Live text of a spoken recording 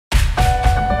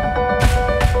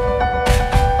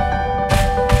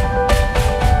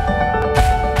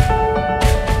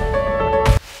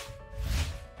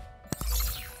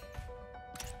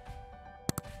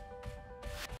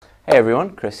Hey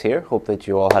everyone, Chris here. Hope that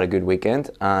you all had a good weekend,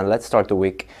 and let's start the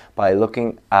week by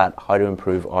looking at how to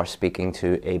improve our speaking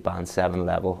to a Band 7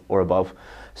 level or above.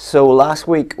 So last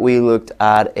week we looked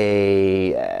at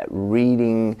a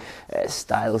reading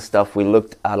style stuff. We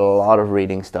looked at a lot of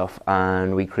reading stuff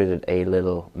and we created a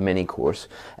little mini course.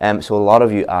 So a lot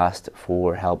of you asked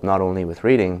for help not only with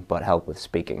reading but help with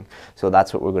speaking. So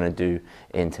that's what we're going to do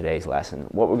in today's lesson.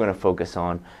 What we're going to focus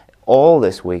on all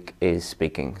this week is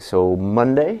speaking. So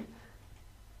Monday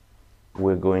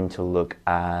we're going to look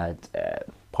at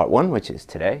part 1, which is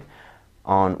today.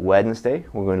 On Wednesday,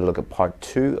 we're going to look at part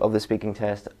 2 of the speaking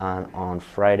test, and on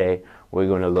Friday, we're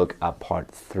going to look at part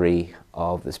 3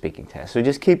 of the speaking test. So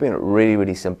just keeping it really,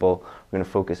 really simple. We're going to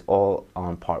focus all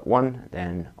on part 1,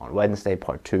 then on Wednesday,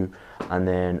 part 2, and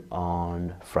then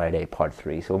on Friday, part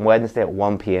 3. So on Wednesday at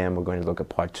 1 p.m, we're going to look at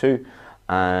part 2,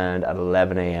 and at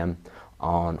 11 a.m.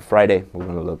 on Friday, we're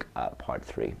going to look at part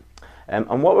 3.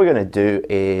 And what we're going to do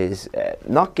is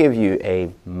not give you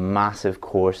a massive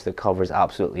course that covers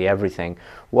absolutely everything.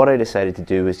 What I decided to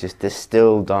do is just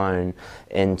distill down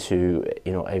into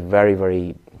a very,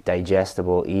 very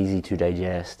digestible, easy to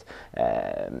digest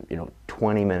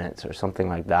 20 minutes or something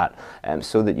like that,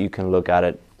 so that you can look at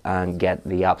it and get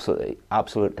the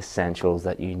absolute essentials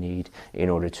that you need in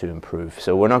order to improve.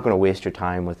 So we're not going to waste your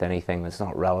time with anything that's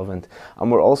not relevant,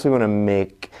 and we're also going to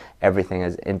make everything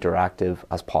as interactive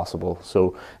as possible.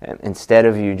 So instead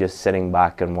of you just sitting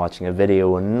back and watching a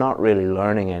video and not really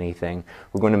learning anything,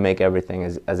 we're going to make everything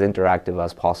as interactive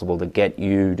as possible to get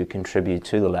you to contribute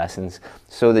to the lessons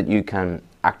so that you can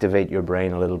activate your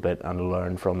brain a little bit and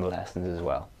learn from the lessons as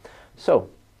well.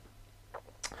 So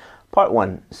part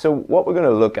 1. So what we're going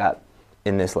to look at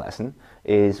in this lesson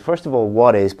is, first of all,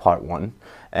 what is part 1,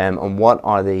 and what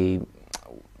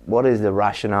is the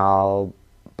rationale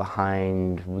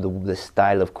behind the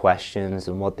style of questions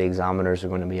and what the examiners are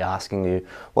going to be asking you,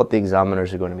 what the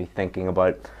examiners are going to be thinking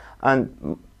about,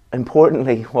 and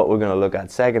importantly, what we're going to look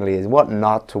at secondly is what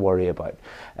not to worry about.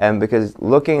 Because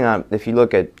if you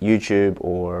look at YouTube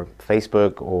or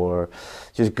Facebook or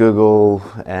just Google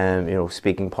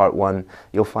speaking part 1,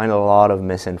 you'll find a lot of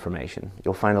misinformation.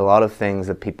 You'll find a lot of things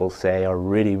that people say are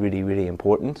really, really, really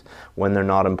important when they're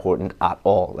not important at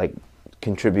all, like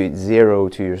contribute 0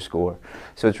 to your score.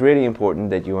 So it's really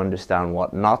important that you understand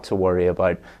what not to worry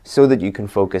about so that you can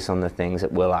focus on the things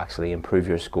that will actually improve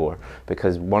your score,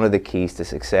 because one of the keys to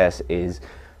success is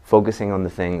focusing on the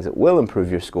things that will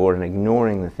improve your score and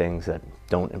ignoring the things that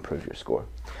don't improve your score.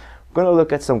 We're going to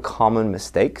look at some common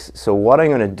mistakes. So what I'm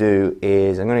going to do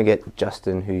is I'm going to get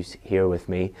Justin, who's here with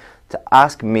me, to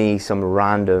ask me some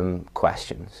random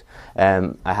questions. I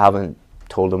haven't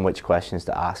told him which questions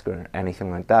to ask or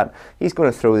anything like that. He's going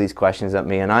to throw these questions at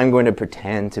me, and I'm going to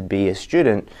pretend to be a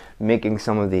student making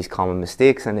some of these common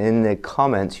mistakes, and in the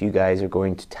comments you guys are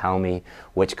going to tell me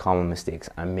which common mistakes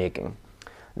I'm making.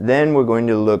 Then we're going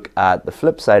to look at the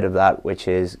flip side of that, which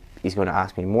is he's going to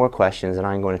ask me more questions, and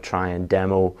I'm going to try and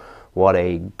demo what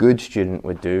a good student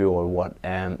would do, or what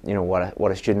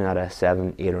a student at a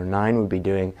 7, 8 or 9 would be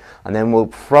doing, and then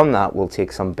from that we'll take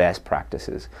some best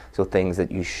practices, so things that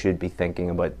you should be thinking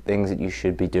about, things that you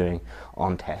should be doing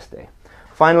on test day.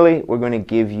 Finally, we're going to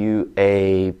give you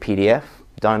a PDF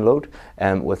download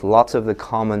with lots of the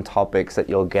common topics that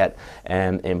you'll get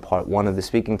in part 1 of the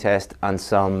speaking test, and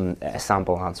some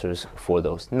sample answers for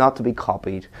those. Not to be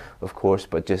copied, of course,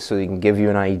 but just so you can give you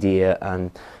an idea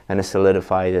and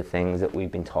solidify the things that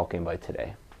we've been talking about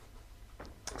today.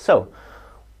 So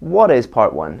what is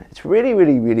part 1? It's really,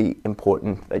 really, really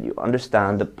important that you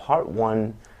understand that part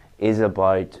 1 is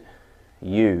about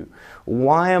you.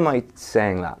 Why am I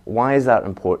saying that? Why is that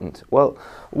important? Well,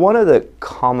 one of the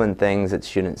common things that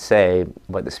students say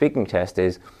about the speaking test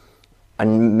is,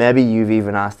 and maybe you've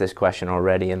even asked this question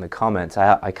already in the comments.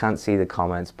 I can't see the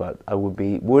comments, but I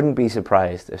wouldn't be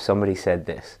surprised if somebody said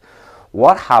this: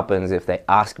 what happens if they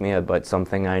ask me about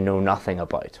something I know nothing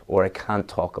about or I can't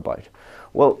talk about?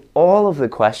 Well, all of the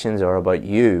questions are about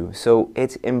you, so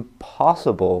it's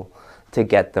impossible to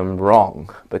get them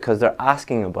wrong because they're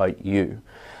asking about you.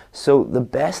 So the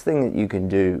best thing that you can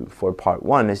do for part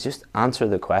 1 is just answer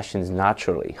the questions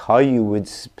naturally, how you would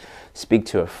speak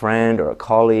to a friend or a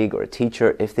colleague or a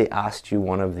teacher if they asked you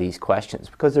one of these questions,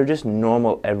 because they're just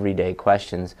normal everyday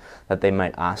questions that they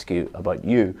might ask you about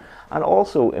you. And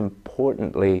also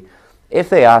importantly, if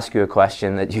they ask you a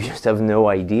question that you just have no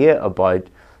idea about,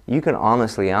 you can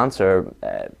honestly answer,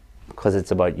 because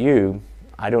it's about you,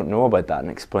 I don't know about that, and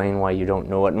explain why you don't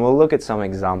know it. And we'll look at some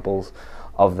examples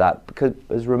of that,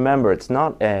 because remember, it's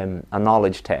not a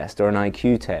knowledge test or an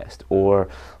IQ test or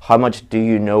how much do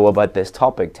you know about this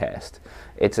topic test.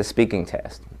 It's a speaking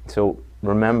test. So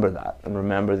Remember that, and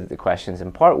remember that the questions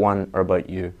in part 1 are about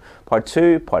you. Part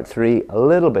 2, part 3, a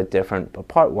little bit different, but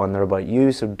part 1, they're about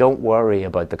you, so don't worry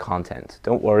about the content.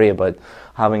 Don't worry about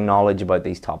having knowledge about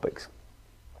these topics.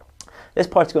 This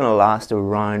part's going to last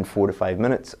around 4 to 5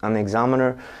 minutes, and the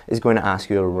examiner is going to ask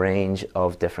you a range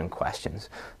of different questions.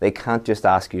 They can't just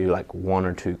ask you like 1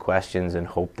 or 2 questions and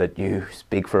hope that you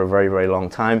speak for a very, very long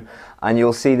time. And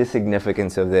you'll see the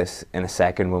significance of this in a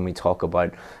second when we talk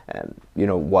about you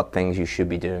know, what things you should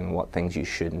be doing and what things you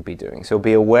shouldn't be doing. So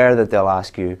be aware that they'll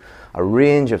ask you a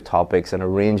range of topics and a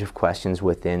range of questions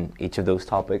within each of those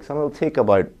topics, and it'll take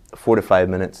about 4 to 5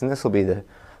 minutes, and this will be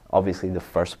obviously the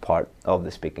first part of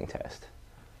the speaking test.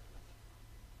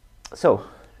 So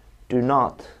do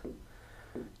not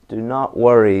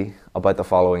worry about the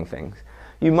following things.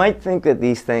 You might think that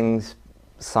these things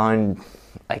sound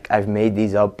like I've made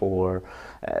these up, or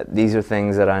these are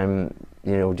things that I'm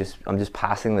just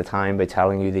passing the time by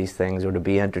telling you these things, or to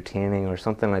be entertaining or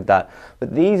something like that.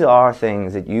 But these are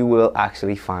things that you will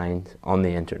actually find on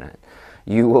the internet.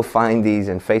 You will find these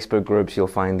in Facebook groups, you'll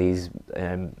find these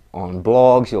on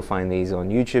blogs, you'll find these on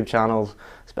YouTube channels,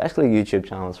 especially YouTube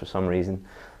channels for some reason,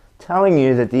 telling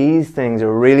you that these things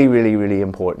are really, really, really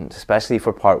important, especially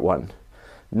for part 1.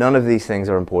 None of these things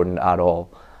are important at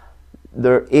all.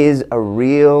 There is a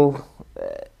real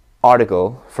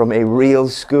article from a real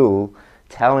school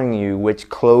telling you which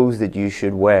clothes that you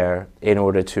should wear in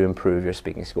order to improve your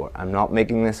speaking score. I'm not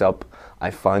making this up.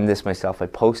 I found this myself. I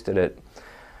posted it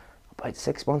about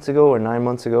 6 months ago or 9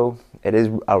 months ago. It is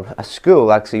a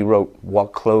school actually wrote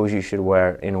what clothes you should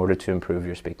wear in order to improve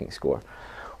your speaking score.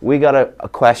 We got a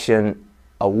question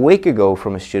a week ago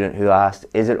from a student who asked,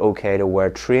 is it okay to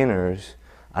wear trainers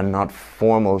and not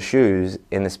formal shoes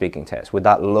in the speaking test? Would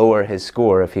that lower his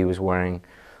score if he was wearing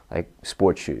like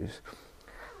sports shoes?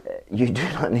 You do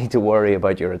not need to worry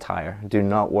about your attire. Do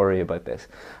not worry about this.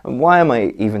 And why am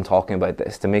I even talking about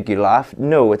this? To make you laugh?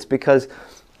 No, it's because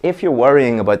if you're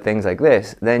worrying about things like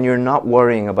this, then you're not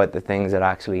worrying about the things that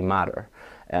actually matter,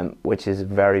 which is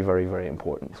very, very, very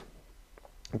important.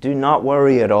 Do not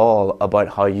worry at all about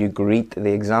how you greet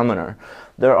the examiner.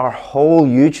 There are whole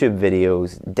YouTube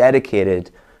videos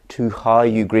dedicated to how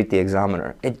you greet the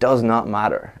examiner. It does not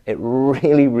matter. It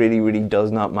really, really, really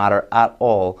does not matter at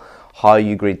all how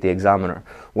you greet the examiner.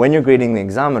 When you're greeting the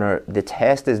examiner, the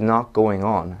test is not going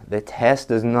on. The test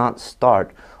does not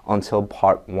start until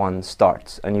part 1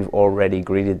 starts and you've already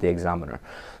greeted the examiner.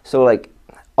 So like,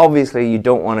 obviously you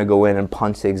don't want to go in and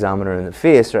punch the examiner in the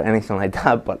face or anything like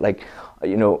that, but like,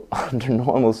 you know, under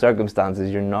normal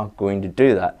circumstances you're not going to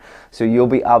do that. So you'll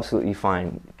be absolutely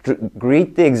fine.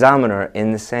 Greet the examiner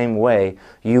in the same way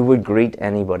you would greet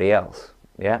anybody else.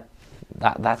 Yeah,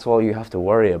 that's all you have to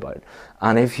worry about.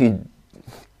 And if you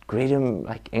greet him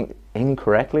like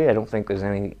incorrectly, I don't think there's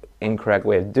any incorrect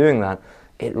way of doing that.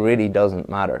 It really doesn't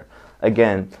matter.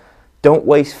 Again, don't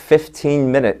waste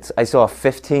 15 minutes. I saw a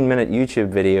 15-minute YouTube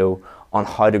video on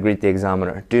how to greet the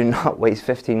examiner. Do not waste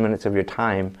 15 minutes of your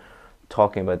time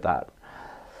talking about that.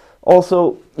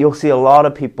 Also, you'll see a lot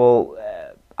of people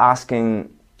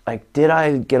asking, like, did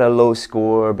I get a low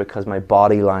score because my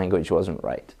body language wasn't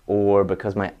right, or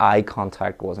because my eye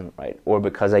contact wasn't right, or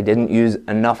because I didn't use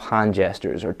enough hand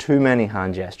gestures or too many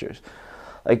hand gestures?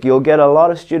 Like, you'll get a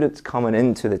lot of students coming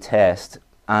into the test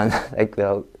and like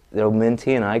they'll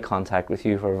maintain eye contact with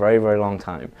you for a very, very long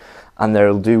time, and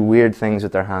they'll do weird things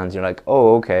with their hands. You're like,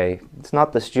 oh, okay, it's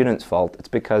not the student's fault. It's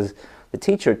because the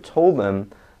teacher told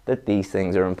them that these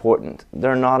things are important.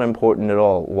 They're not important at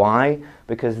all. Why?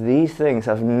 Because these things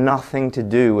have nothing to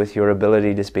do with your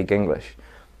ability to speak English.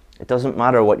 It doesn't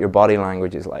matter what your body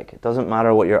language is like. It doesn't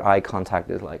matter what your eye contact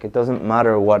is like. It doesn't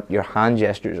matter what your hand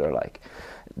gestures are like.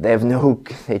 They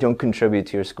don't contribute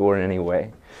to your score in any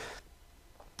way.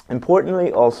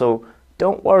 Importantly, also,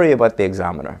 don't worry about the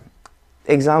examiner.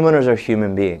 Examiners are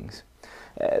human beings.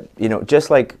 You know, just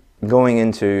like going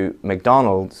into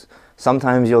McDonald's,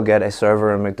 sometimes you'll get a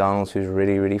server in McDonald's who's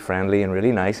really, really friendly and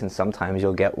really nice, and sometimes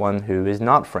you'll get one who is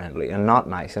not friendly and not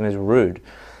nice and is rude.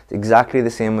 It's exactly the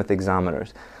same with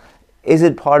examiners. Is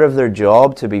it part of their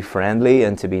job to be friendly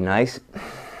and to be nice?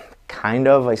 Kind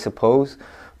of, I suppose.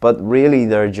 But really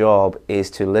their job is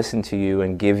to listen to you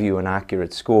and give you an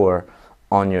accurate score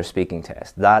on your speaking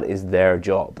test. That is their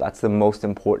job. That's the most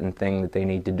important thing that they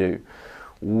need to do.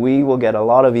 We will get a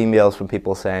lot of emails from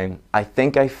people saying, I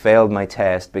think I failed my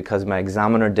test because my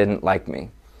examiner didn't like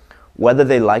me. Whether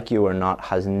they like you or not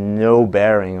has no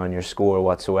bearing on your score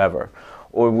whatsoever.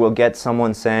 Or we'll get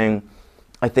someone saying,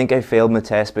 I think I failed my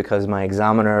test because my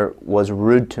examiner was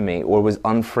rude to me or was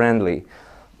unfriendly.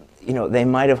 you know, they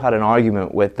might have had an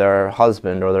argument with their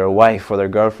husband or their wife or their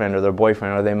girlfriend or their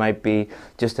boyfriend, or they might be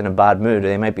just in a bad mood, or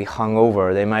they might be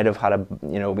hungover, they might have had a,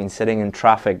 you know, been sitting in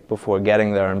traffic before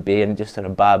getting there and being just in a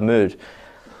bad mood.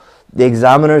 The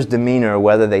examiner's demeanor,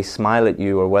 whether they smile at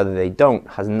you or whether they don't,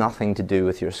 has nothing to do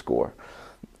with your score.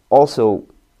 Also,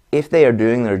 if they are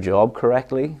doing their job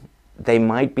correctly, they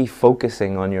might be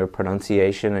focusing on your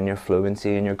pronunciation and your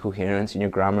fluency and your coherence and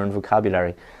your grammar and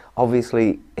vocabulary.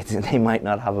 Obviously, they might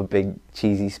not have a big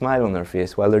cheesy smile on their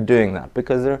face while they're doing that,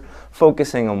 because they're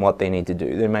focusing on what they need to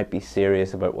do. They might be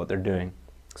serious about what they're doing.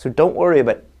 So don't worry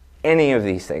about any of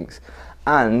these things.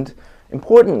 And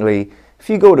importantly, if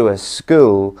you go to a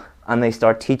school and they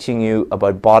start teaching you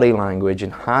about body language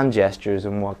and hand gestures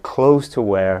and what clothes to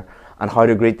wear and how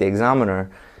to greet the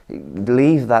examiner,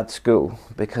 leave that school,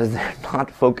 because they're not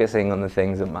focusing on the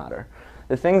things that matter.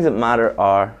 The things that matter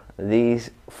are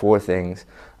these 4 things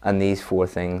and these 4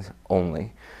 things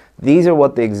only. These are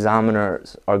what the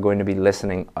examiners are going to be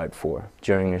listening out for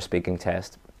during your speaking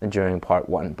test and during part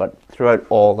 1, but throughout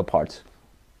all the parts.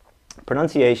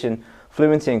 Pronunciation,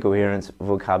 fluency and coherence,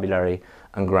 vocabulary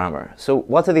and grammar. So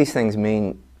what do these things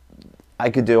mean? I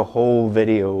could do a whole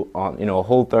video on, you know, a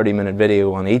whole 30-minute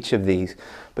video on each of these,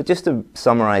 but just to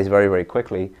summarize very, very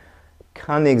quickly,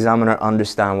 can the examiner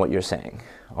understand what you're saying?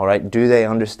 All right, do they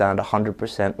understand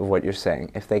 100% of what you're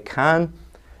saying? If they can,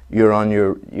 you're on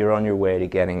your way to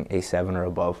getting a 7 or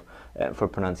above for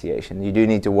pronunciation. You do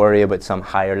need to worry about some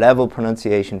higher level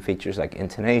pronunciation features like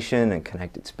intonation and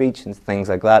connected speech and things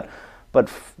like that, but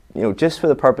you know, just for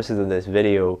the purposes of this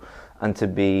video and to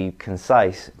be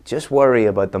concise, just worry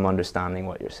about them understanding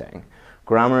what you're saying.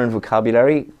 Grammar and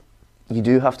vocabulary, you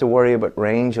do have to worry about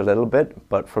range a little bit,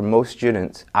 but for most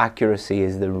students, accuracy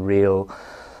is the real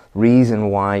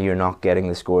reason why you're not getting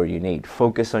the score you need.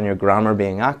 Focus on your grammar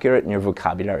being accurate and your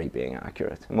vocabulary being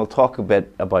accurate. And we'll talk a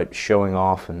bit about showing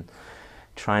off and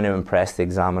trying to impress the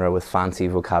examiner with fancy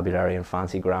vocabulary and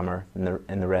fancy grammar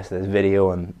in the rest of this video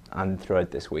and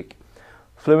throughout this week.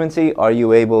 Fluency, are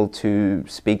you able to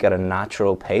speak at a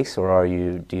natural pace, or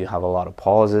do you have a lot of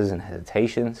pauses and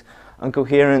hesitations? And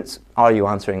coherence, are you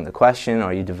answering the question?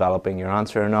 Are you developing your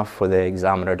answer enough for the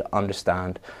examiner to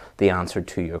understand the answer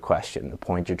to your question, the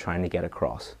point you're trying to get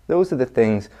across? Those are the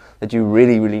things that you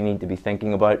really, really need to be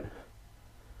thinking about,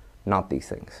 not these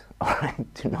things. All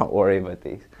right, do not worry about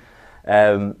these.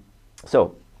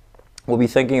 So we'll be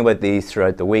thinking about these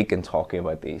throughout the week and talking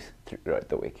about these throughout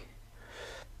the week.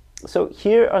 So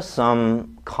here are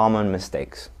some common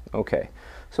mistakes. Okay,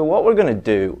 so what we're going to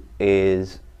do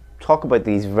is talk about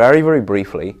these very, very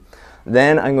briefly.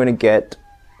 Then I'm going to get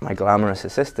my glamorous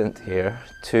assistant here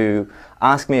to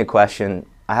ask me a question.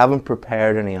 I haven't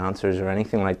prepared any answers or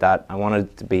anything like that. I want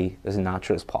it to be as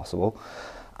natural as possible.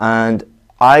 And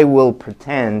I will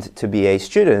pretend to be a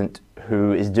student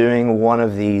who is doing one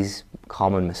of these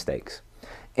common mistakes.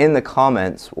 In the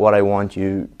comments, what I want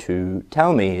you to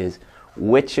tell me is,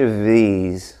 which of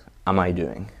these am I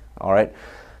doing? All right.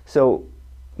 So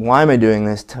why am I doing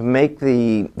this? To make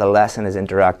the lesson as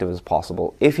interactive as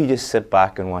possible. If you just sit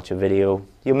back and watch a video,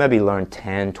 you'll maybe learn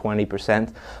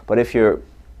 10–20%. But if you're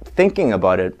thinking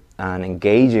about it and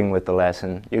engaging with the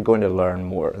lesson, you're going to learn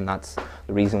more. And that's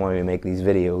the reason why we make these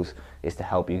videos, is to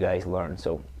help you guys learn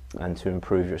and to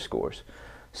improve your scores.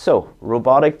 So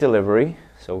robotic delivery,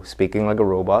 so speaking like a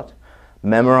robot.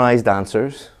 Memorized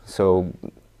answers, so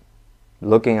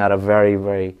looking at a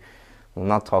we'll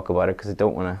not talk about it because I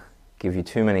don't want to give you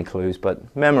too many clues,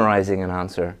 but memorizing an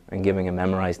answer and giving a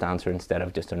memorized answer instead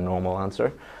of just a normal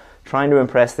answer. Trying to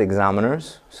impress the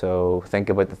examiners, so think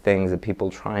about the things that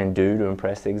people try and do to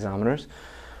impress the examiners.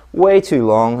 Way too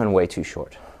long and way too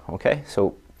short. Okay,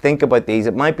 so think about these.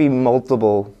 It might be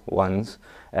multiple ones,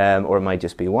 or it might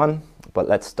just be one, but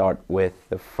let's start with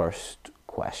the first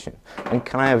question. And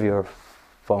can I have your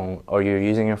phone, or you're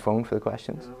using your phone for the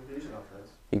questions?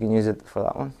 You can use it for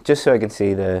that one, just so I can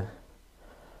see the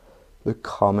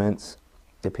comments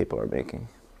that people are making.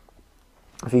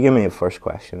 If you give me a first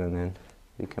question and then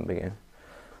we can begin.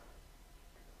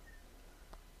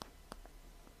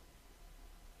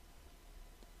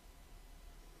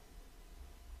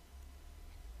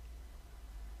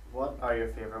 What are your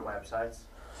favorite websites?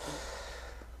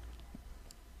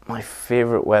 My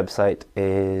favorite website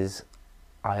is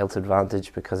IELTS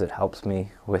Advantage, because it helps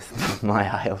me with my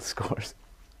IELTS scores.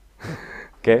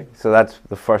 Okay, so that's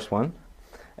the first one.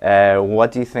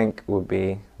 What do you think would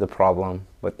be the problem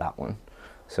with that one?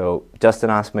 So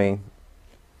Justin asked me,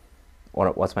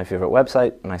 what's my favorite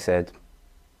website? And I said,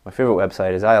 my favorite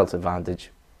website is IELTS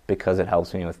Advantage because it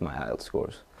helps me with my IELTS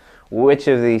scores. Which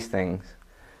of these things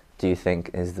do you think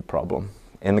is the problem?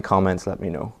 In the comments, let me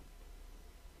know.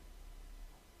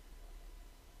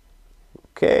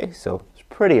 Okay, so it's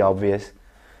pretty obvious.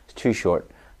 It's too short.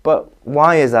 But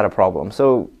why is that a problem?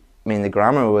 So, I mean, the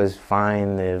grammar was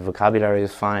fine, the vocabulary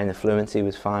was fine, the fluency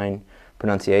was fine,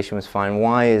 pronunciation was fine.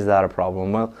 Why is that a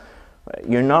problem? Well,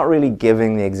 you're not really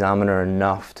giving the examiner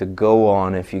enough to go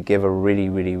on if you give a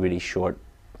really short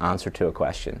answer to a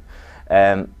question.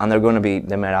 And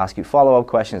they might ask you follow-up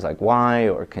questions like why,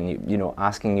 or can you,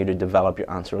 asking you to develop your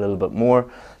answer a little bit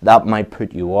more. That might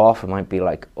put you off. It might be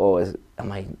like, oh,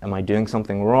 am I doing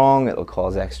something wrong? It'll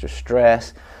cause extra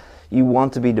stress. You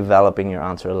want to be developing your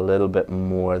answer a little bit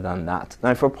more than that.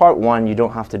 Now, for part one, you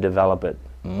don't have to develop it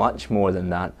much more than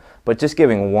that, but just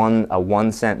giving a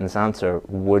one-sentence answer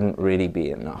wouldn't really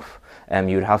be enough.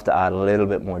 You'd have to add a little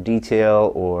bit more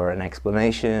detail or an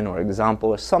explanation or example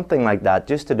or something like that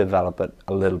just to develop it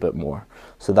a little bit more.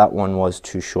 So that one was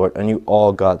too short, and you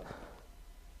all got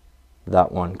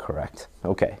that one correct.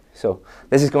 Okay, so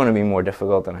this is going to be more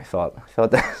difficult than I thought. I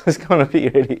thought this was going to be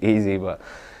really easy, but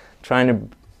trying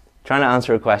to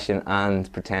answer a question and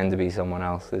pretend to be someone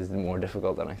else is more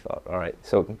difficult than I thought. All right,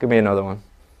 so give me another one.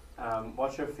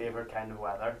 What's your favorite kind of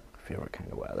weather? Favorite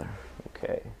kind of weather.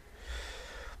 Okay.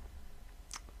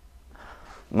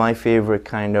 My favorite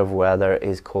kind of weather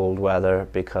is cold weather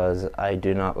because I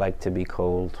do not like to be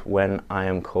cold. When I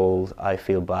am cold, I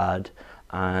feel bad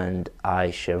and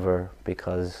I shiver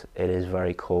because it is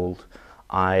very cold.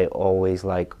 I always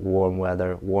like warm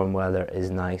weather. Warm weather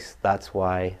is nice. That's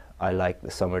why I like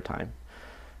the summertime.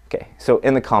 Okay, so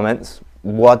in the comments,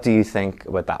 what do you think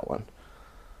about that one?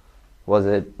 Was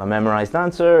it a memorized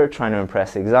answer, trying to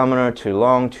impress the examiner, too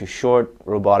long, too short,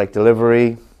 robotic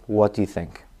delivery? What do you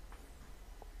think?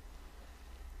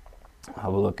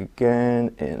 Have a look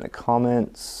again in the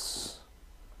comments.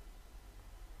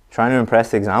 Trying to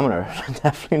impress the examiner,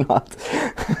 definitely not.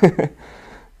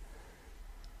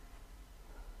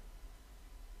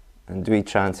 And Dweet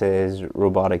Chan says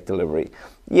robotic delivery.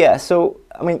 Yeah, so,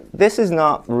 I mean, this is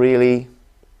not really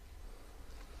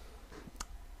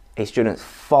a student's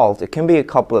fault. It can be a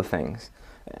couple of things.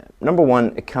 Number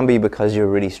one, it can be because you're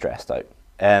really stressed out.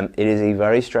 It is a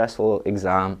very stressful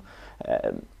exam.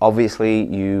 Obviously,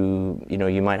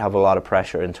 you might have a lot of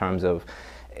pressure in terms of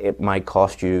it might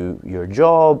cost you your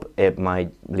job, it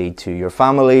might lead to your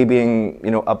family being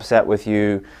upset with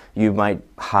you, you might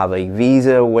have a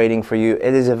visa waiting for you.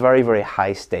 It is a very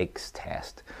high stakes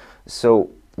test. So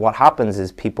what happens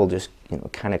is people just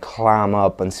kind of clam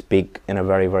up and speak in a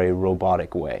very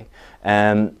robotic way.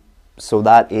 So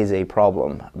that is a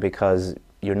problem because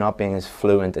you're not being as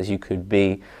fluent as you could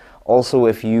be. Also,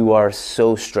 if you are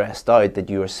so stressed out that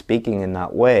you are speaking in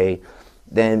that way,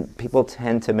 then people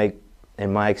tend to make,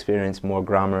 in my experience, more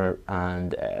grammar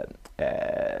and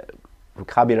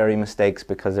vocabulary mistakes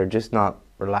because they're just not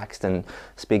relaxed and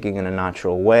speaking in a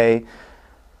natural way.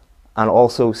 And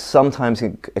also, sometimes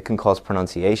it can cause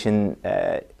pronunciation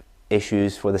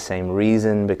issues for the same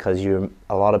reason, because a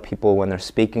lot of people, when they're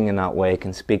speaking in that way,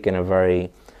 can speak in a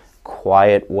very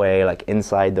quiet way, like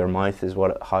inside their mouth is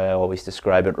how I always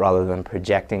describe it, rather than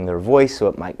projecting their voice, so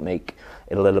it might make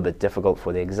it a little bit difficult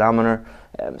for the examiner.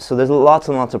 So there's lots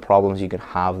and lots of problems you can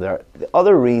have there. The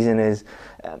other reason is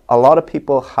a lot of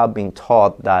people have been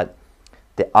taught that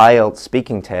the IELTS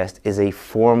speaking test is a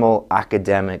formal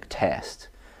academic test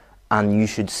and you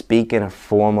should speak in a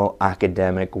formal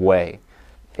academic way.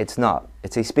 It's not.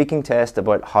 It's a speaking test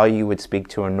about how you would speak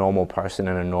to a normal person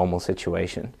in a normal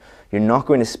situation. You're not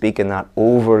going to speak in that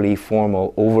overly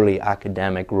formal, overly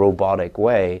academic, robotic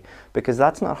way, because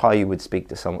that's not how you would speak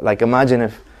to someone. Like,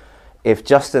 imagine if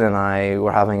Justin and I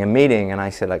were having a meeting and I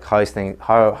said, like, how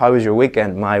was your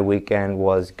weekend? My weekend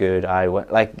was good.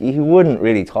 He wouldn't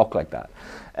really talk like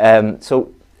that.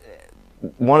 So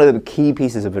one of the key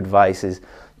pieces of advice is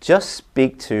just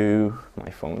speak to, my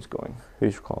phone's going,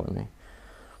 who's calling me?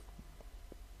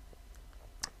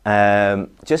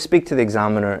 Just speak to the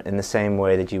examiner in the same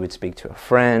way that you would speak to a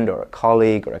friend or a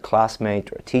colleague or a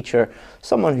classmate or a teacher,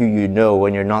 someone who you know,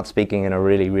 when you're not speaking in a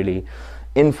really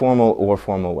informal or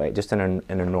formal way. Just in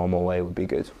a normal way would be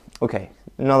good. Okay,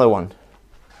 another one.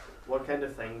 What kind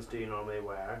of things do you normally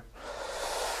wear?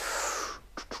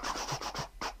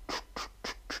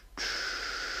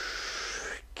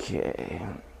 Okay,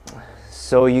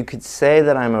 so you could say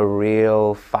that I'm a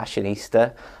real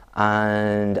fashionista,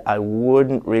 and I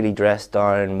wouldn't really dress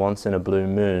down once in a blue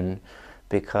moon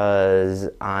because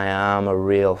I am a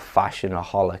real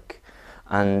fashionaholic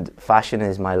and fashion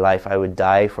is my life. I would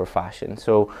die for fashion.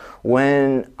 So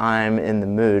when I'm in the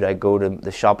mood, I go to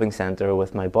the shopping center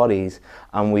with my buddies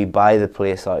and we buy the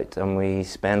place out and we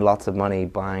spend lots of money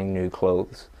buying new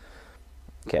clothes.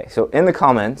 Okay, so in the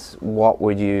comments, what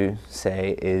would you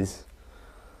say is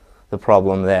the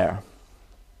problem there?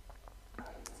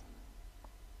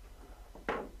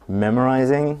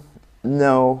 Memorizing?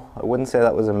 No, I wouldn't say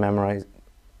that was a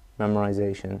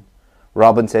memorization.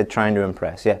 Robin said trying to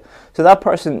impress. Yeah, so that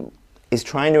person is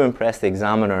trying to impress the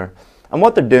examiner, and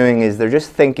what they're doing is they're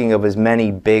just thinking of as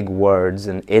many big words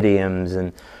and idioms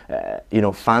and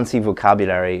fancy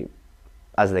vocabulary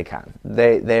as they can.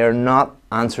 They are not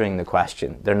answering the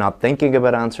question. They're not thinking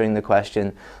about answering the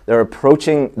question. They're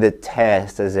approaching the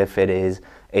test as if it is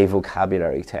a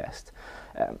vocabulary test.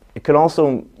 You can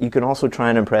also try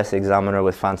and impress the examiner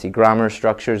with fancy grammar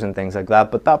structures and things like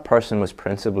that, but that person was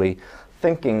principally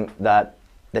thinking that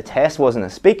the test wasn't a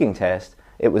speaking test,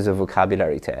 it was a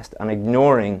vocabulary test, and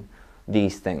ignoring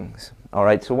these things. All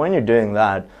right, so when you're doing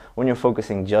that, when you're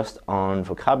focusing just on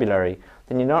vocabulary,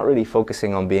 then you're not really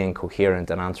focusing on being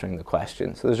coherent and answering the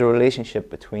question. So there's a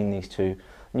relationship between these two,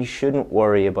 and you shouldn't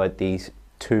worry about these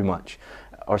too much.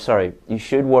 Or sorry, you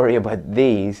should worry about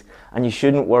these, and you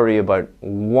shouldn't worry about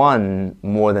one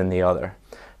more than the other.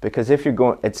 Because if you're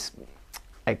going, it's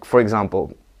like, for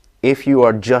example, if you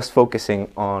are just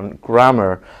focusing on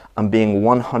grammar and being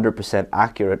 100%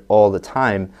 accurate all the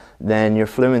time, then your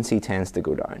fluency tends to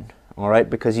go down. All right,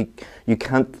 because you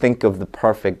can't think of the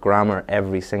perfect grammar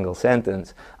every single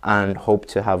sentence and hope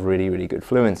to have really, really good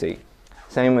fluency.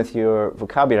 Same with your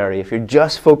vocabulary. If you're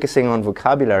just focusing on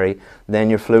vocabulary, then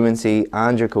your fluency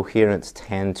and your coherence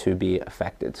tend to be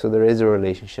affected. So there is a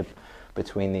relationship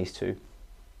between these two.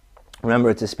 Remember,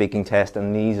 it's a speaking test,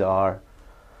 and these are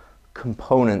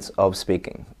components of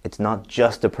speaking. It's not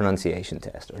just a pronunciation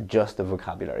test, or just a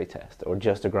vocabulary test, or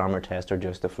just a grammar test, or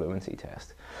just a fluency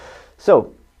test.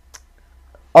 So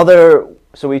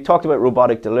we talked about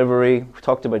robotic delivery, we've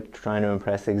talked about trying to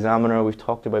impress the examiner, we've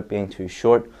talked about being too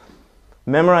short.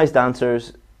 Memorized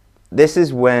answers, this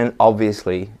is when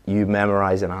obviously you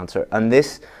memorize an answer, and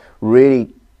this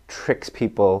really tricks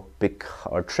people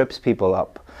or trips people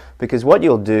up, because what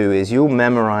you'll do is you'll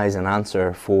memorize an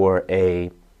answer for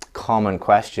a common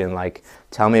question like,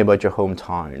 tell me about your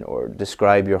hometown, or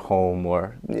describe your home,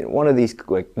 or one of these,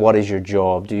 like, what is your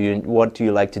job, what do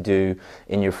you like to do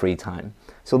in your free time?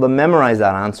 So they'll memorize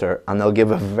that answer, and they'll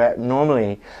give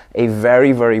normally a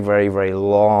very, very, very, very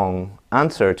long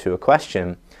answer to a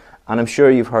question, and I'm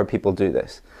sure you've heard people do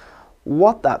this.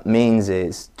 What that means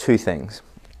is two things.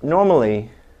 Normally,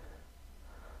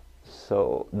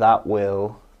 so that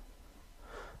will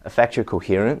affect your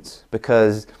coherence,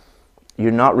 because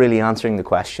you're not really answering the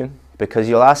question, because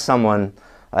you'll ask someone,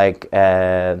 like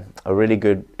a really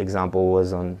good example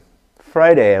was on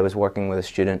Friday. I was working with a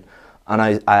student, and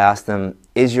I asked them,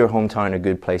 is your hometown a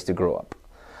good place to grow up?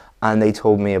 And they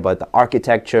told me about the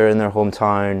architecture in their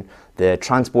hometown, the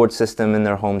transport system in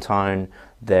their hometown,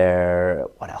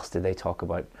 what else did they talk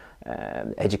about?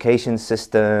 Education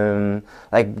system,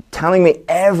 like telling me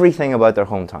everything about their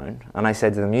hometown. And I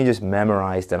said to them, you just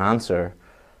memorized an answer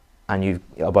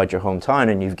about your hometown,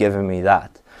 and you've given me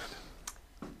that.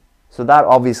 So that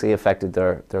obviously affected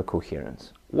their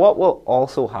coherence. What will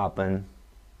also happen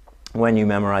when you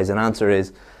memorize an answer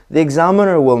is the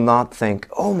examiner will not think,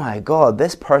 oh my God,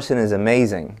 this person is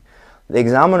amazing. The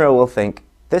examiner will think,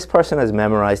 this person has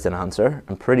memorized an answer,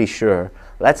 I'm pretty sure.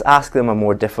 Let's ask them a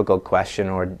more difficult question,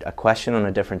 or a question on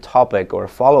a different topic, or a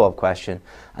follow-up question,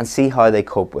 and see how they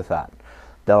cope with that.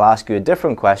 They'll ask you a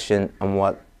different question, and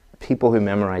what people who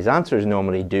memorize answers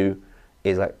normally do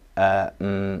is like, I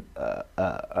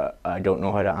don't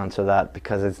know how to answer that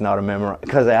because it's not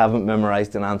because I haven't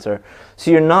memorized an answer. So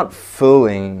you're not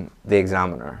fooling the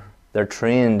examiner. They're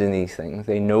trained in these things.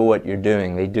 They know what you're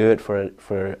doing. They do it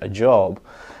for a job.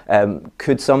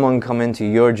 Could someone come into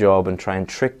your job and try and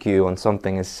trick you on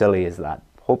something as silly as that?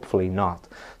 Hopefully not.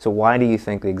 So why do you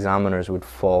think the examiners would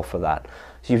fall for that?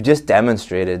 So you've just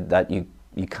demonstrated that you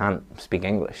can't speak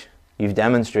English. You've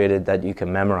demonstrated that you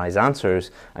can memorize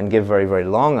answers and give very, very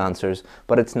long answers,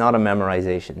 but it's not a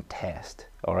memorization test,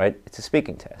 all right? It's a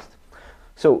speaking test.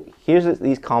 So here's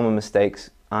these common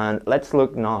mistakes, and let's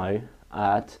look now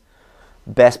at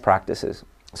best practices.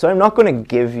 So I'm not going to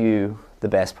give you the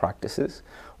best practices.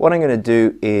 What I'm going to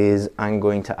do is I'm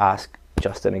going to ask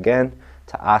Justin again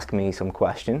to ask me some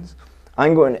questions.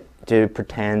 I'm going to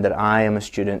pretend that I am a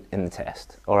student in the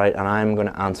test, all right? And I'm going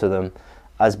to answer them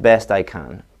as best I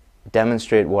can.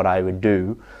 Demonstrate what I would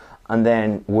do, and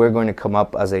then we're going to come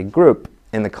up as a group.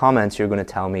 In the comments, you're going to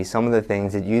tell me some of the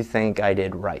things that you think I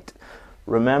did right.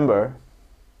 Remember,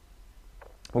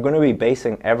 we're going to be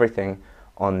basing everything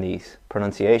on these: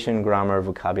 pronunciation, grammar,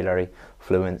 vocabulary,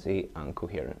 fluency, and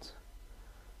coherence.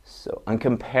 So, and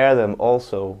compare them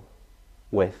also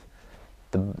with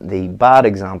the bad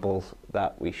examples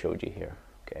that we showed you here.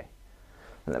 Okay,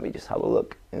 and let me just have a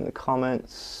look in the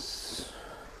comments.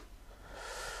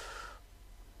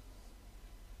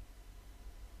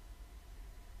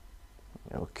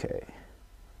 Okay,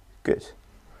 good.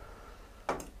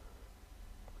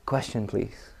 Question,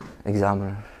 please,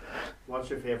 examiner. What's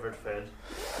your favorite food?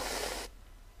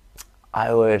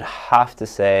 I would have to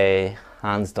say,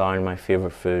 hands down, my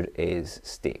favorite food is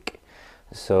steak.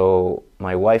 So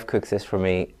my wife cooks this for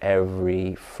me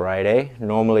every Friday.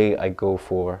 Normally I go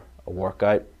for a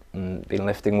workout and been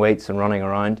lifting weights and running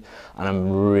around, and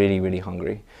I'm really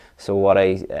hungry. So what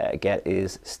I get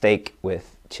is steak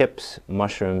with chips,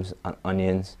 mushrooms and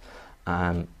onions.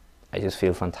 I just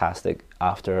feel fantastic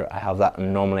after I have that,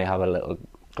 and normally I have a little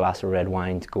glass of red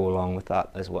wine to go along with that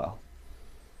as well.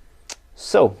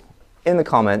 So in the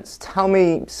comments, tell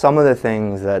me some of the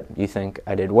things that you think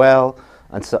I did well,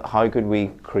 and so how could we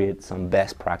create some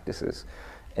best practices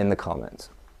in the comments.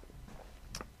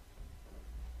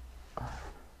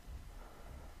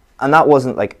 And that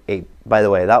wasn't like by the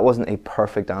way, that wasn't a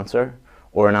perfect answer,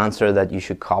 or an answer that you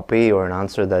should copy, or an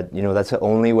answer that, you know, that's the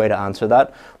only way to answer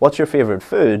that. What's your favorite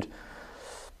food?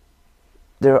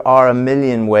 There are a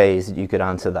million ways that you could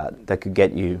answer that could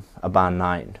get you a band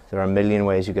 9. There are a million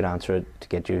ways you could answer it to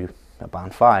get you a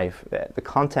band 5. The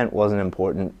content wasn't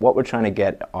important. What we're trying to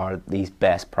get are these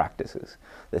best practices,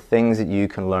 the things that you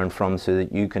can learn from, so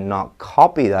that you can not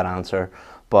copy that answer,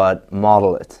 but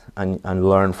model it and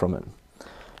learn from it.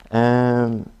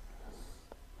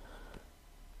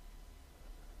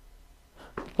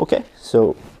 Okay,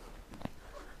 so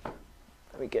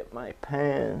let me get my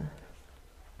pen.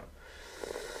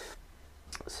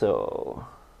 So,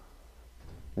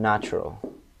 natural.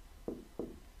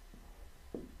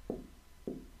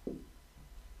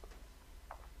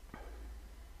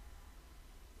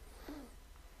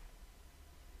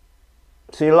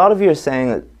 So a lot of you are saying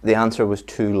that the answer was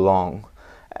too long.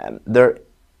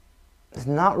 It's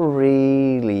not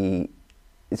really.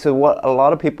 So what a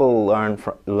lot of people learn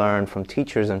from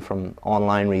teachers and from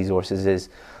online resources is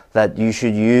that you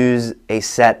should use a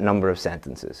set number of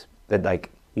sentences. That,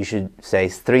 like, you should say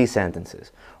 3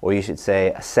 sentences, or you should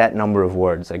say a set number of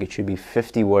words, like it should be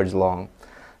 50 words long.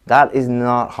 That is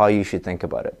not how you should think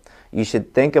about it. You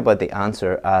should think about the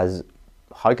answer as,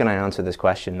 how can I answer this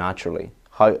question naturally?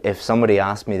 If somebody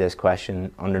asked me this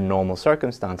question under normal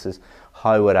circumstances,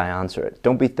 how would I answer it?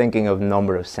 Don't be thinking of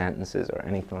number of sentences or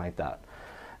anything like that.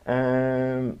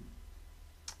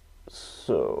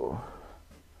 So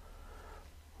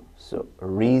a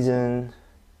reason.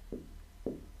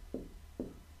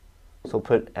 So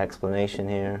put explanation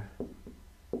here.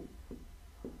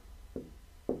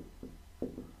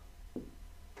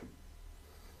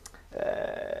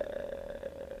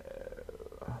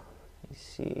 You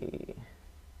see.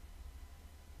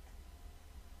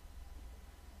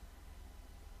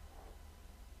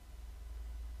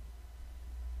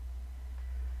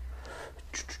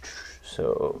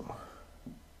 So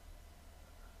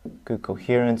good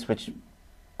coherence, which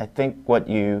I think what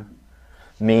you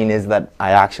mean is that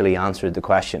I actually answered the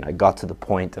question. I got to the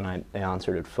point and I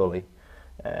answered it fully.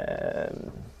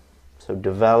 So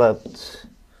developed.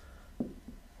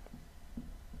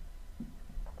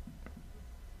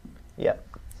 Yeah,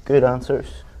 good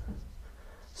answers.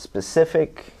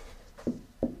 Specific.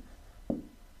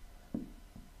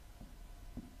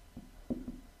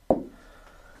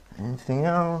 Anything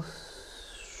else?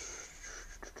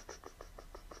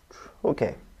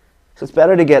 Okay, so it's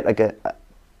better to get like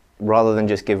rather than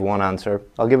just give one answer.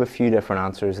 I'll give a few different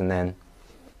answers and then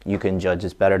you can judge.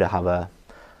 It's better to have a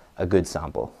good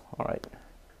sample. All right.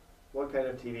 What kind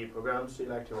of TV programs do you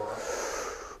like to watch?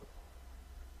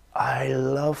 I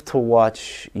love to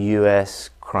watch US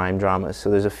crime dramas.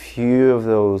 So there's a few of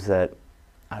those that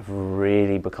I've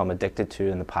really become addicted to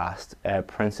in the past.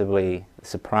 Principally The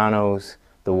Sopranos,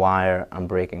 The Wire and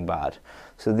Breaking Bad.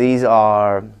 So these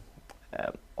are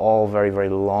all very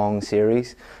long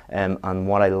series, and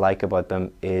what I like about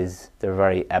them is they're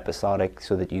very episodic,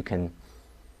 so that you can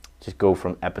just go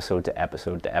from episode to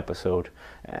episode to episode,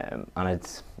 and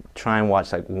it's try and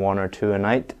watch like 1 or 2 a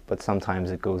night, but sometimes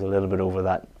it goes a little bit over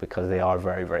that because they are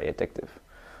very addictive.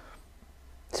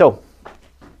 So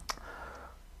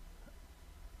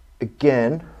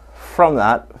again, from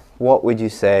that, what would you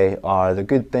say are the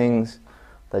good things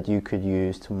that you could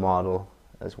use to model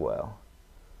as well?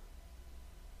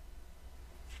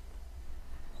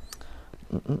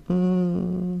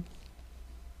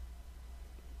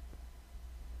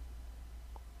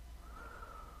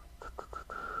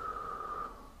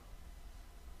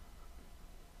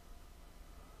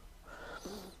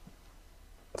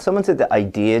 Someone said the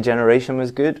idea generation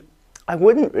was good. I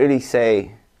wouldn't really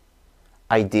say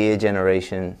idea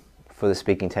generation for the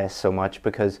speaking test so much,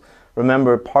 because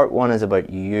remember, part 1 is about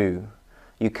you.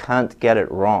 You can't get it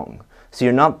wrong. So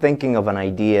you're not thinking of an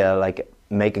idea like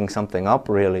making something up,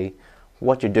 really.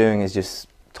 What you're doing is just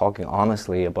talking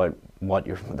honestly about what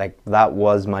you're like. That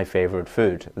was my favorite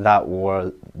food.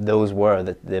 Those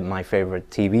were my favorite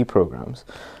TV programs,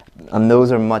 and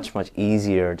those are much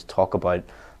easier to talk about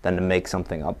than to make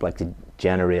something up, like to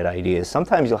generate ideas.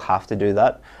 Sometimes you'll have to do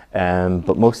that,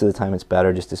 but most of the time it's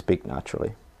better just to speak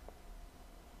naturally.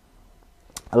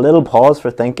 A little pause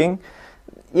for thinking.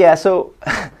 Yeah, so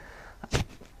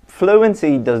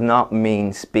fluency does not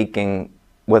mean speaking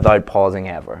without pausing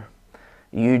ever.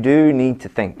 You do need to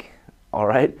think, all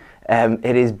right?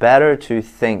 It is better to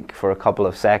think for a couple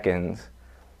of seconds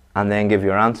and then give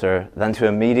your answer than to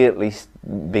immediately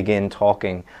begin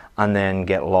talking and then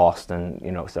get lost and,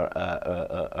 you know, start.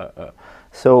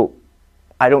 So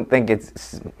I don't think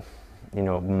it's, you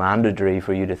know, mandatory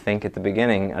for you to think at the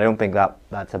beginning. I don't think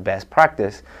that's a best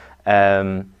practice.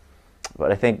 But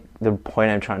I think the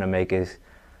point I'm trying to make is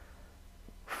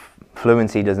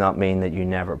fluency does not mean that you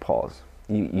never pause.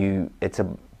 It's a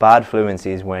bad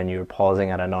fluency is when you're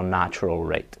pausing at an unnatural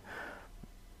rate.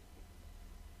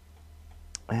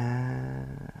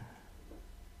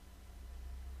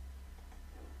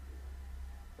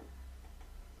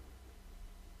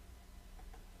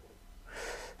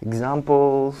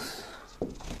 Examples.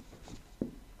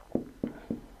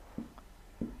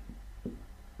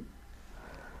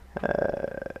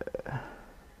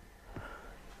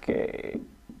 Okay,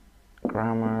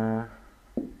 grammar.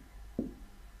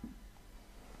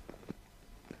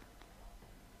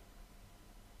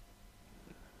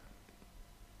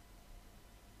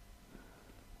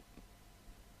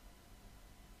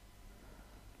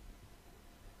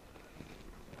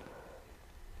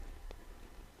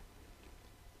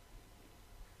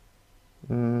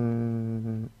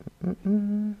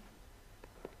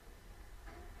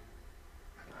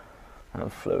 I'm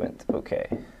fluent, okay.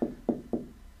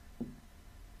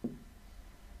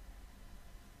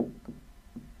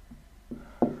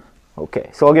 Okay,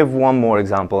 so I'll give one more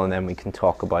example and then we can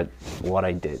talk about what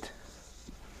I did.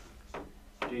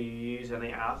 Do you use any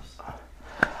apps?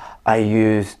 I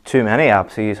use too many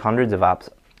apps. I use hundreds of apps.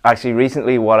 Actually,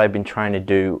 recently what I've been trying to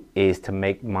do is to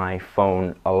make my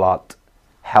phone a lot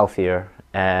healthier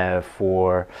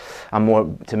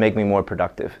to make me more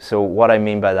productive. So what I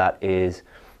mean by that is,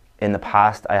 in the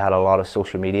past I had a lot of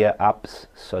social media apps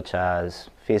such as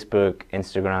Facebook,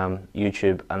 Instagram,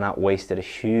 YouTube, and that wasted a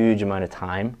huge amount of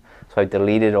time. So I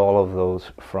deleted all of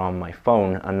those from my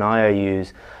phone, and now I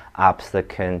use apps that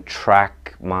can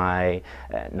track my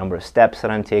number of steps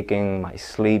that I'm taking, my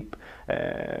sleep,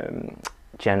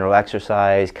 general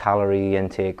exercise, calorie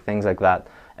intake, things like that.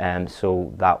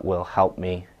 So that will help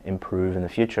me improve in the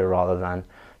future rather than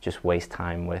just waste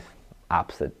time with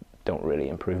apps that don't really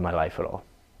improve my life at all.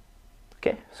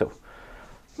 Okay, so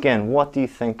again, what do you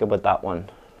think about that one?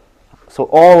 So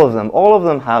all of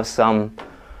them have some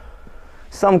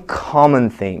common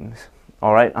themes,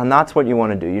 all right? And that's what you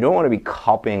want to do. You don't want to be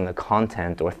copying the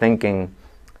content or thinking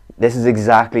this is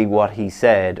exactly what he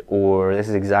said or this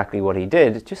is exactly what he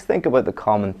did. Just think about the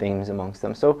common themes amongst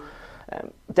them. So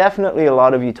definitely a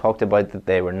lot of you talked about that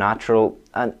they were natural,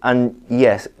 and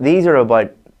yes, these are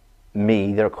about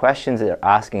me. They're questions that they're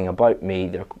asking about me.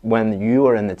 When you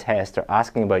are in the test, they're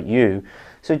asking about you.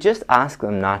 So just ask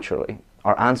them naturally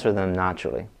or answer them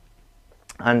naturally.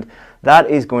 And that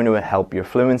is going to help your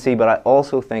fluency, but I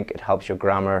also think it helps your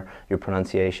grammar, your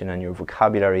pronunciation, and your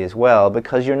vocabulary as well,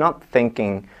 because you're not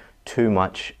thinking too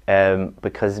much,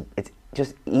 because it's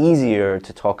just easier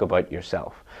to talk about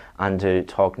yourself and to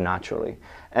talk naturally.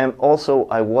 Also,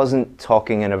 I wasn't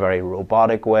talking in a very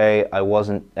robotic way. I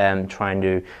wasn't trying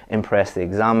to impress the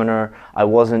examiner. I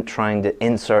wasn't trying to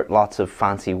insert lots of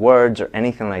fancy words or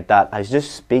anything like that. I was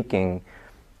just speaking.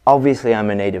 Obviously, I'm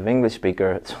a native English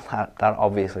speaker, so that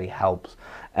obviously helps.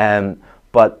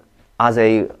 But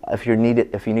if you need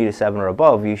a 7 or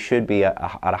above, you should be at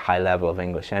a high level of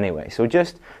English anyway. So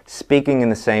just speaking in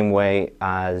the same way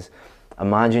as,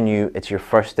 imagine it's your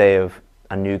first day of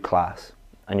a new class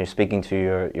and you're speaking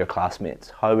to your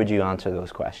classmates. How would you answer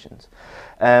those questions?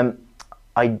 So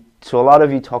a lot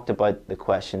of you talked about the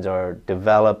questions are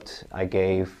developed. I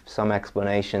gave some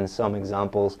explanations, some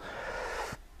examples.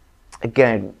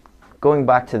 Again, going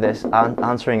back to this,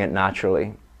 answering it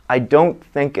naturally. I don't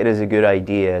think it is a good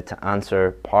idea to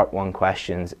answer part 1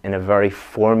 questions in a very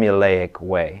formulaic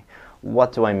way.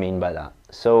 What do I mean by that?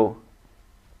 So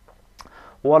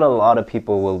what a lot of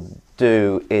people will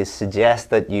do is suggest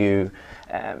that you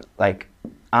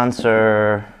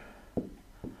answer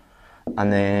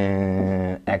and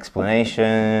then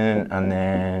explanation and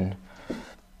then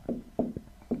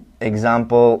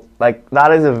example. Like,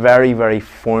 that is a very, very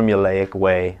formulaic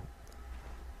way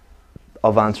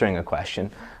of answering a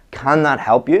question. Can that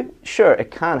help you? Sure,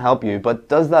 it can help you, but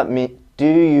does that mean, do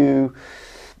you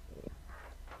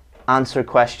answer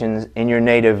questions in your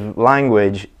native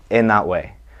language in that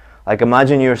way? Like,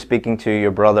 imagine you're speaking to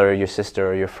your brother or your sister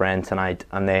or your friend tonight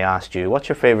and they asked you, what's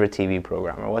your favorite TV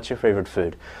program, or what's your favorite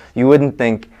food? You wouldn't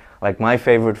think, like, my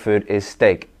favorite food is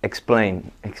steak.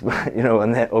 Explain, you know,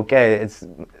 and then, okay, it's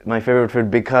my favorite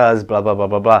food because blah, blah, blah,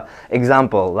 blah, blah.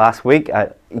 Example, last week,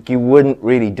 you wouldn't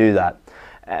really do that.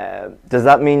 Does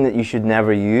that mean that you should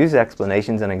never use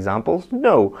explanations and examples?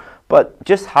 No, but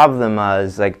just have them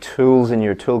as like tools in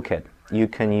your toolkit. You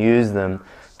can use them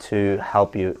to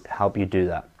help you do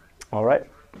that. All right.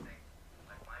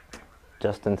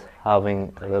 Justin's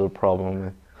having a little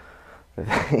problem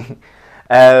with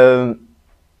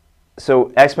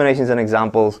so explanations and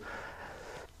examples.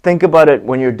 Think about it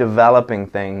when you're developing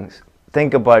things.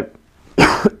 Think about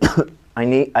I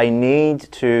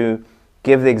need to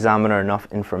give the examiner enough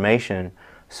information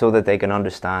so that they can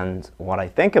understand what I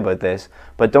think about this,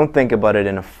 but don't think about it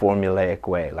in a formulaic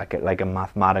way, like a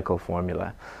mathematical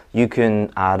formula. You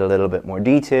can add a little bit more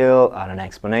detail, add an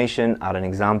explanation, add an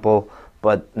example,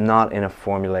 but not in a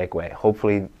formulaic way.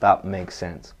 Hopefully that makes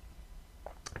sense.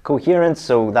 Coherence,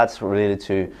 so that's related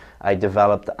to I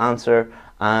developed the answer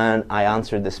and I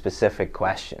answered the specific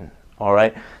question. All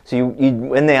right, so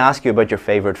when they ask you about your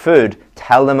favorite food,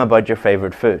 tell them about your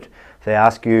favorite food. If they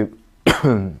ask you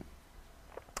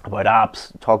about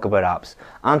apps, talk about apps.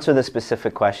 Answer the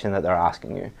specific question that they're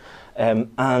asking you.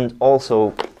 And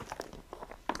also,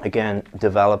 again,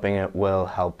 developing it will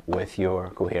help with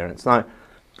your coherence. Now,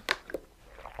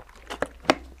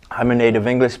 I'm a native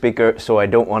English speaker, so I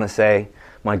don't want to say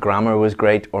my grammar was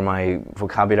great or my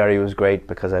vocabulary was great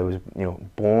because I was, you know,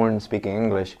 born speaking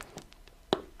English.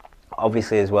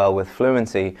 Obviously, as well with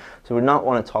fluency, so we not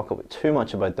want to talk too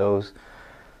much about those.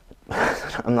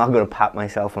 I'm not going to pat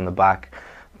myself on the back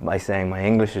by saying my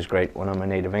English is great when I'm a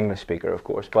native English speaker, of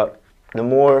course. But the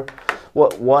more,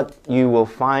 what you will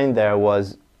find there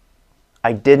was,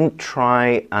 I didn't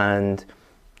try and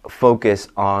focus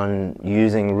on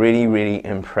using really, really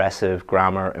impressive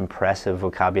grammar, impressive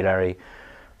vocabulary.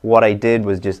 What I did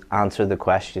was just answer the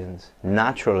questions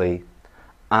naturally,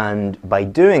 and by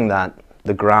doing that,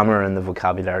 the grammar and the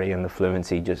vocabulary and the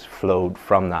fluency just flowed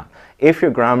from that. If your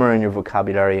grammar and your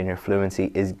vocabulary and your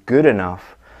fluency is good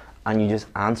enough and you just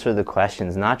answer the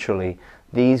questions naturally,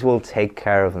 these will take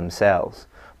care of themselves.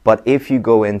 But if you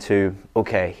go into,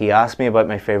 okay, he asked me about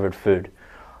my favorite food,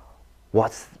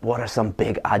 what are some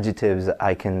big adjectives that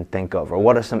I can think of, or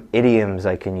what are some idioms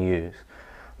I can use,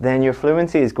 then your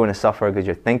fluency is going to suffer because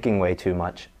you're thinking way too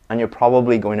much. And you're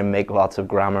probably going to make lots of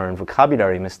grammar and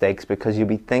vocabulary mistakes because you'll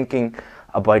be thinking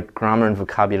about grammar and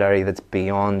vocabulary that's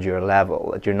beyond your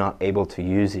level, that you're not able to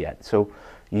use yet. So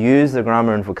use the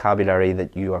grammar and vocabulary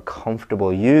that you are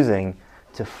comfortable using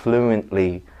to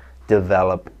fluently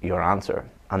develop your answer.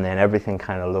 And then everything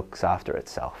kind of looks after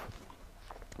itself.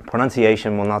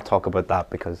 Pronunciation, we'll not talk about that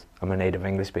because I'm a native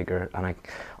English speaker and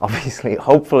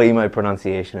hopefully my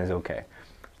pronunciation is okay.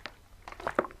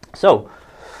 So,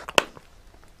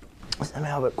 let me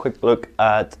have a quick look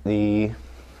at the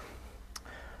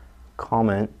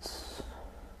comments.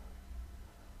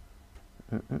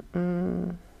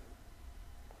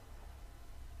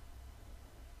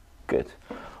 Good.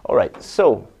 All right,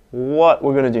 so what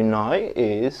we're going to do now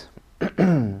is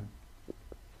I'm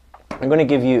going to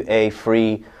give you a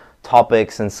free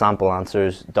topics and sample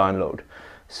answers download.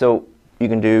 So you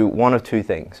can do one of two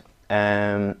things.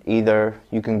 Either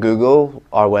you can Google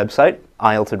our website,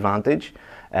 IELTS Advantage,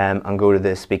 and go to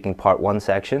the Speaking Part 1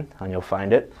 section and you'll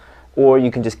find it. Or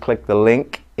you can just click the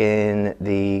link in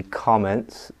the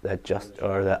comments that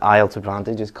the IELTS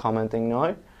Advantage is commenting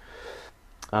now.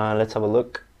 Let's have a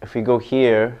look. If we go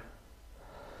here,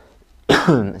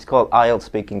 it's called IELTS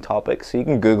Speaking Topics, so you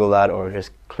can Google that or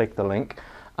just click the link.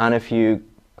 And if you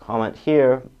comment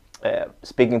here,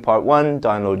 Speaking Part 1,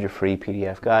 download your free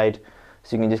PDF guide.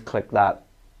 So you can just click that,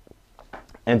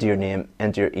 enter your name,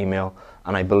 enter your email,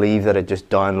 and I believe that it just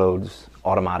downloads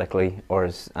automatically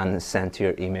and is sent to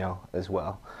your email as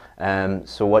well.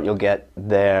 So what you'll get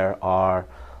there are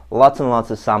lots and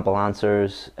lots of sample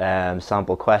answers,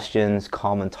 sample questions,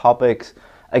 common topics.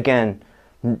 Again,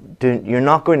 you're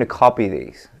not going to copy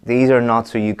these. These are not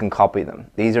so you can copy them.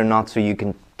 These are not so you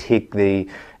can take the,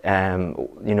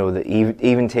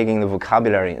 even taking the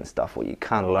vocabulary and stuff, what you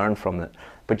can learn from it.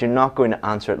 But you're not going to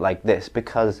answer it like this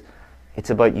because it's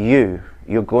about you.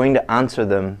 You're going to answer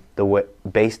them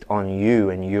based on you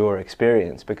and your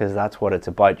experience because that's what it's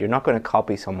about. You're not going to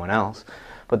copy someone else,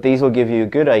 but these will give you a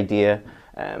good idea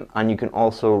and you can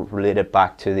also relate it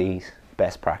back to these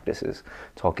best practices,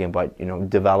 talking about, you know,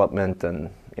 development and,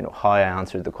 you know, how I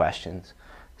answered the questions.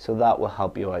 So that will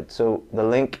help you out. So the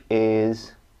link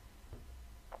is,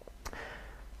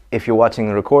 if you're watching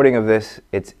the recording of this,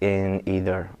 it's in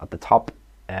either at the top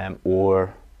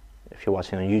or if you're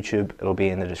watching on YouTube, it'll be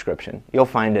in the description.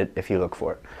 You'll find it if you look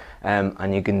for it,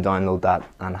 and you can download that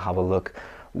and have a look.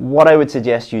 What I would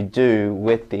suggest you do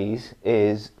with these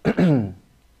is an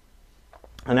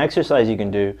exercise you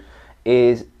can do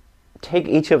is take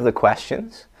each of the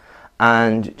questions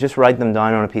and just write them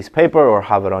down on a piece of paper or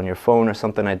have it on your phone or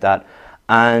something like that,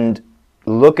 and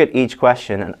look at each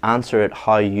question and answer it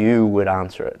how you would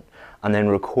answer it, and then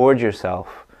record yourself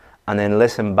and then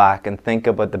listen back and think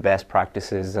about the best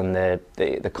practices and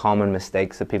the common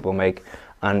mistakes that people make,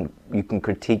 and you can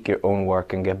critique your own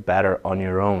work and get better on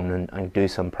your own and do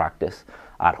some practice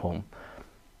at home.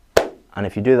 And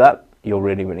if you do that, you'll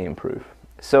really, really improve.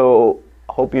 So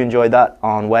I hope you enjoyed that.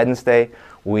 On Wednesday,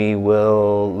 we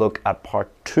will look at part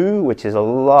 2, which is a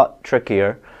lot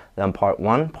trickier than part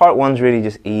 1. Part 1's really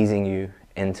just easing you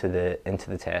into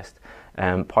the test.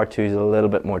 Part 2 is a little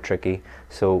bit more tricky,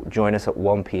 so join us at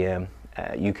 1 p.m.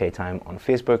 UK time on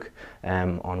Facebook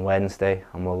on Wednesday,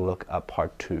 and we'll look at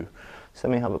part 2. So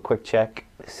let me have a quick check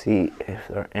to see if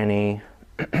there are any.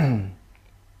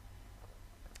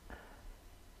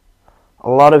 A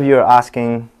lot of you are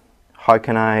asking, how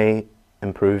can I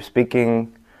improve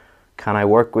speaking? Can I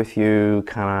work with you?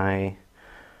 Can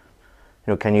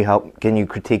you help? Can you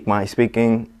critique my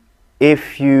speaking?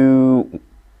 If you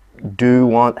do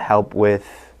want help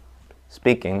with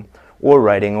speaking or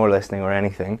writing or listening or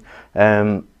anything,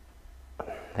 I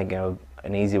think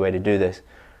an easy way to do this,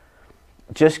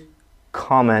 just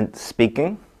comment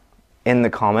speaking in the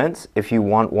comments if you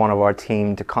want one of our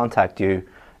team to contact you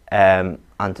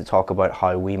and to talk about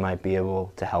how we might be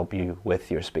able to help you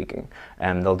with your speaking.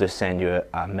 They'll just send you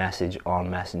a message on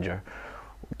Messenger.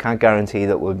 Can't guarantee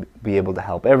that we'll be able to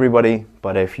help everybody,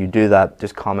 but if you do that,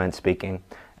 just comment speaking,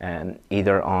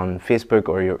 either on Facebook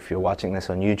or if you're watching this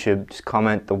on YouTube, just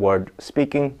comment the word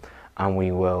speaking and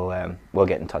we'll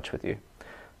get in touch with you.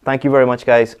 Thank you very much,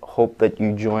 guys. Hope that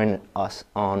you join us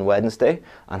on Wednesday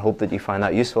and hope that you find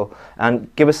that useful. And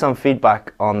give us some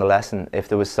feedback on the lesson. If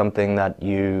there was something that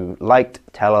you liked,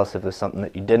 tell us. If there's something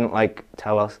that you didn't like,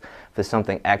 tell us. If there's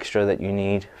something extra that you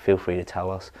need, feel free to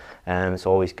tell us. It's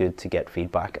always good to get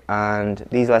feedback. And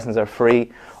these lessons are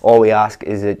free. All we ask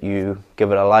is that you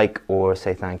give it a like or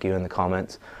say thank you in the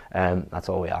comments. That's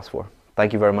all we ask for.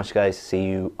 Thank you very much, guys. See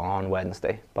you on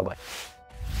Wednesday. Bye-bye.